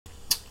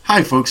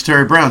Hi folks,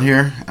 Terry Brown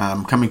here.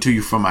 I'm coming to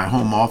you from my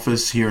home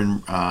office here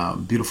in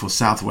beautiful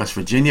Southwest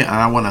Virginia, and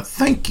I want to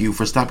thank you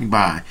for stopping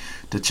by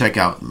to check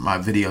out my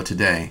video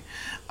today.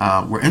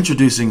 We're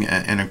introducing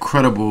an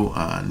incredible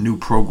new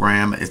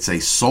program. It's a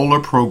solar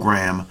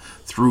program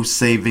through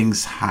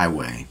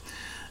SavingsHighway.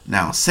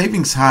 Now,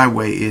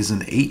 SavingsHighway is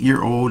an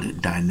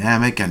 8-year-old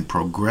dynamic and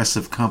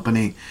progressive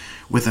company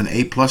with an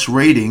A+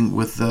 rating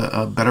with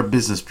the Better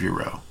Business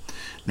Bureau.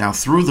 Now,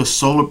 through the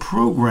solar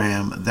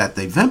program that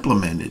they've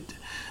implemented,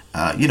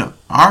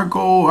 our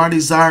goal, our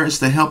desire is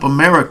to help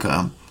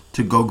America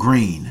to go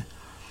green.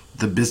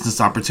 The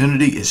business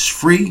opportunity is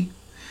free,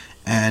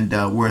 and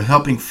we're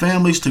helping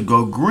families to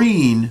go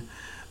green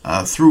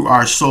through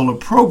our solar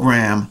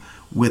program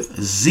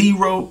with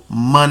zero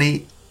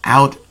money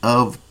out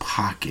of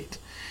pocket.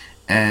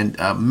 And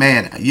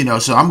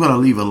so I'm going to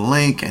leave a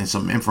link and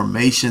some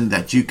information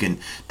that you can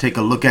take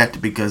a look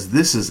at, because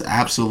this is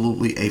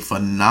absolutely a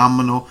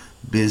phenomenal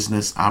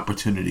business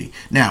opportunity.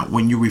 Now,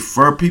 when you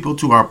refer people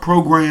to our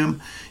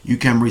program, you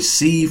can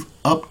receive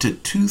up to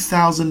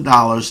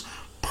 $2,000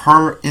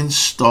 per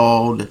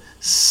installed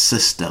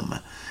system.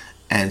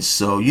 And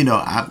so,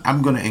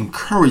 I'm going to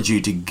encourage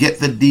you to get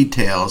the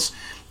details,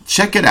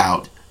 check it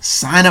out,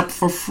 sign up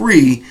for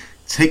free,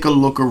 take a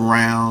look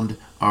around.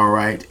 All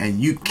right. And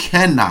you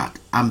cannot,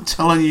 I'm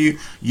telling you,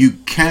 you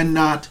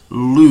cannot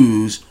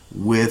lose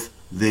with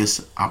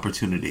this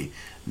opportunity.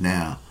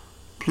 Now,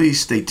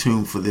 please stay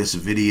tuned for this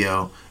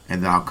video,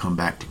 and then I'll come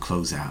back to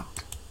close out.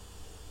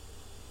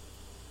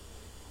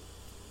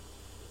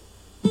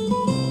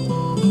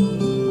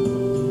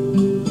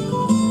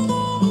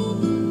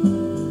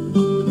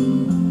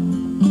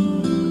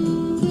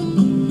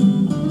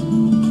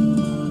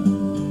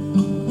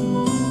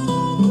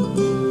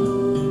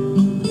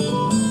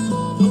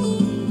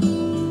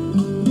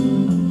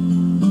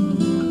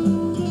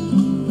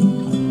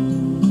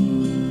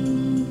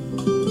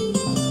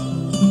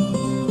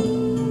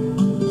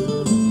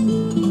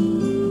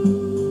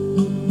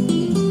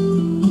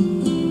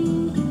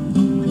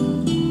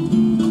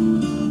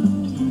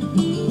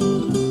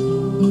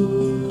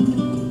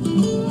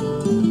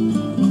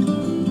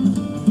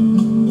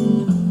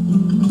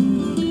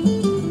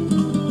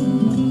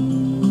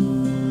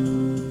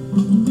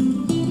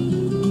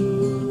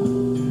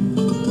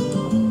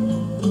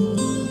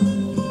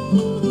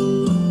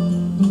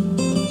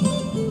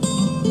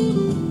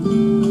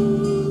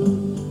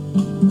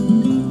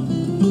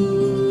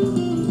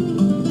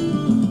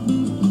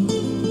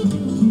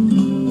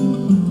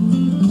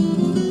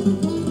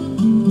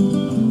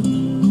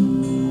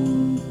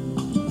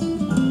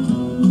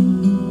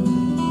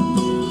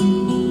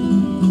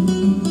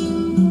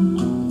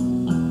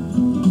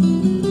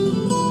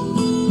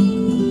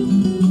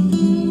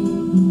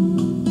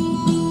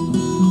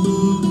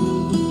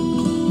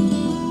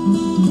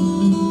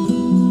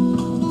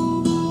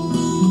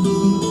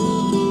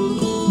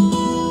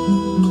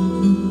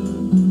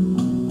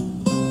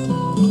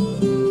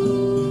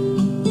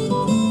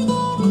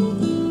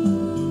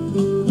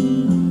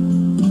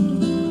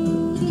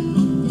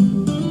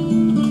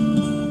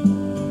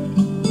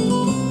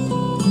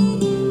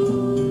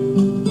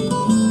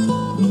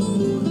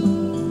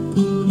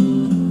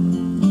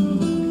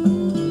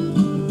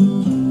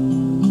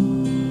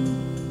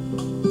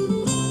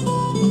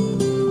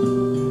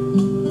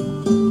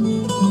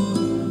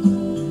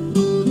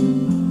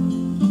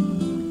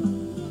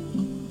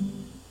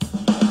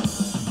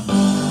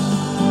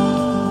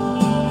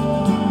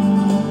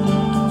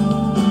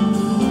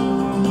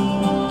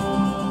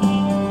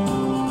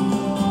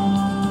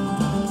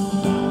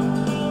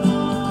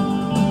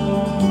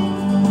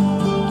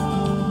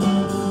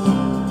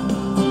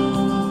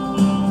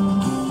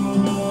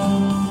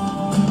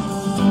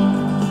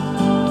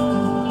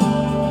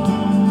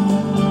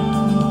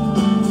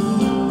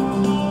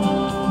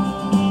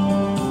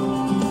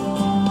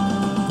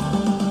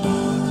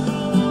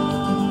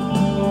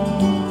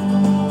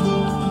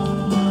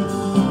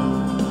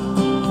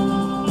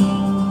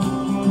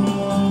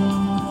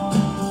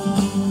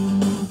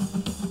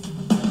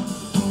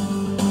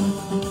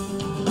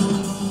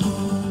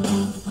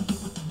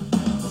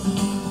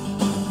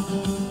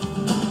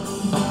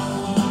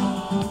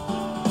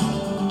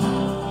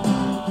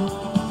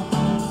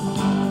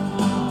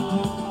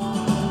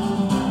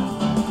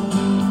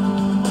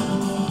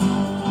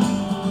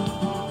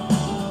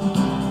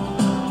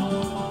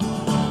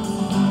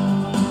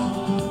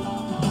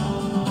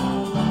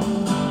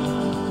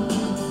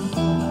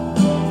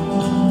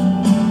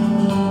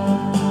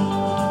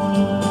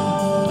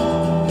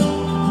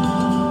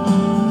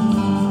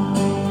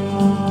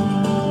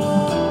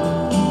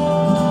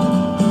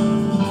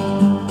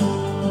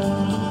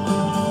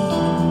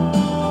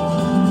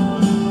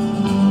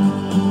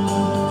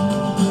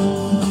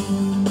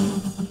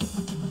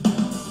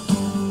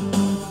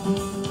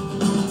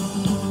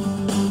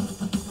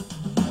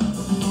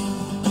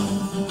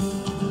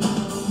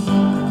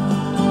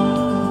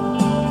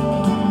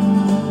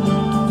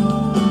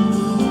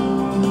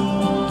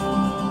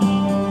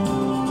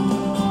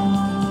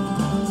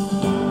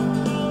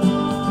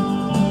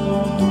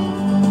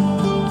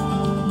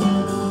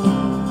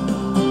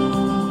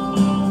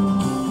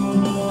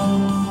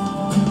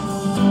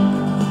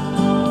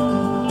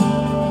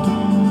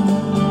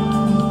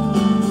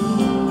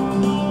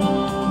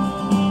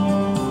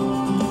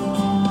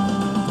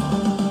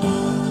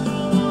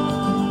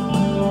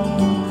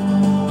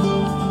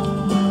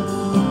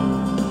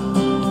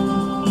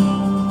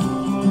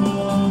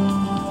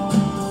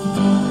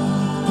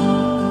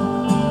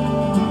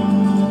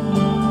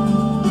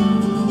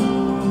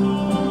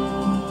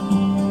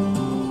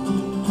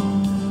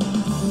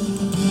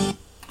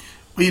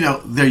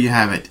 There you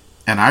have it.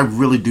 And I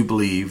really do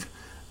believe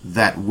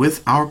that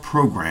with our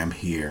program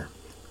here,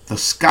 the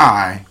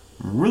sky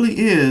really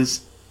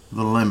is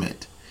the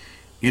limit.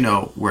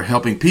 We're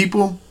helping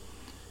people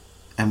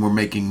and we're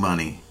making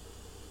money.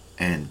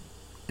 And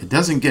it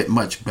doesn't get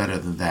much better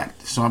than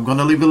that. So I'm going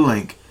to leave a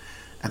link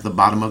at the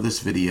bottom of this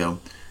video.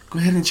 Go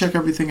ahead and check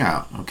everything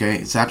out. Okay,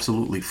 it's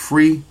absolutely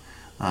free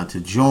to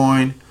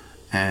join.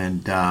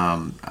 And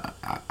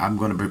I'm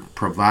going to be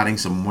providing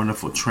some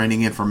wonderful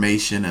training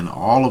information and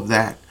all of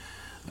that.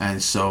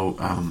 And so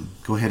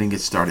go ahead and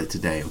get started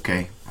today,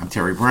 okay? I'm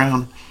Terry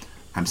Brown.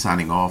 I'm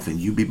signing off, and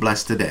you be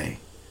blessed today.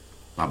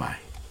 Bye-bye.